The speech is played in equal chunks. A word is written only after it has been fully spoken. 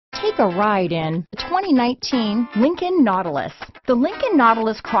Take a ride in the 2019 Lincoln Nautilus. The Lincoln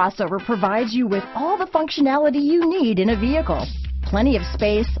Nautilus crossover provides you with all the functionality you need in a vehicle. Plenty of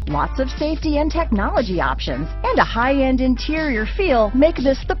space, lots of safety and technology options, and a high-end interior feel make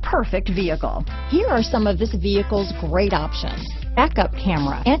this the perfect vehicle. Here are some of this vehicle's great options: backup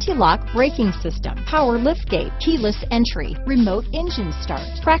camera, anti-lock braking system, power liftgate, keyless entry, remote engine start,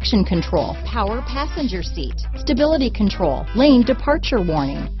 traction control, power passenger seat, stability control, lane departure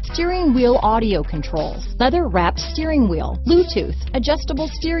warning, steering wheel audio controls, leather-wrapped steering wheel, Bluetooth, adjustable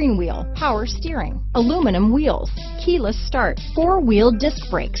steering wheel, power steering, aluminum wheels, keyless start, four-wheel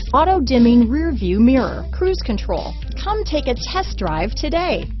disc brakes, auto-dimming rear view mirror, cruise control. Come take a test drive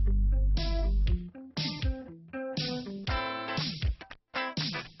today.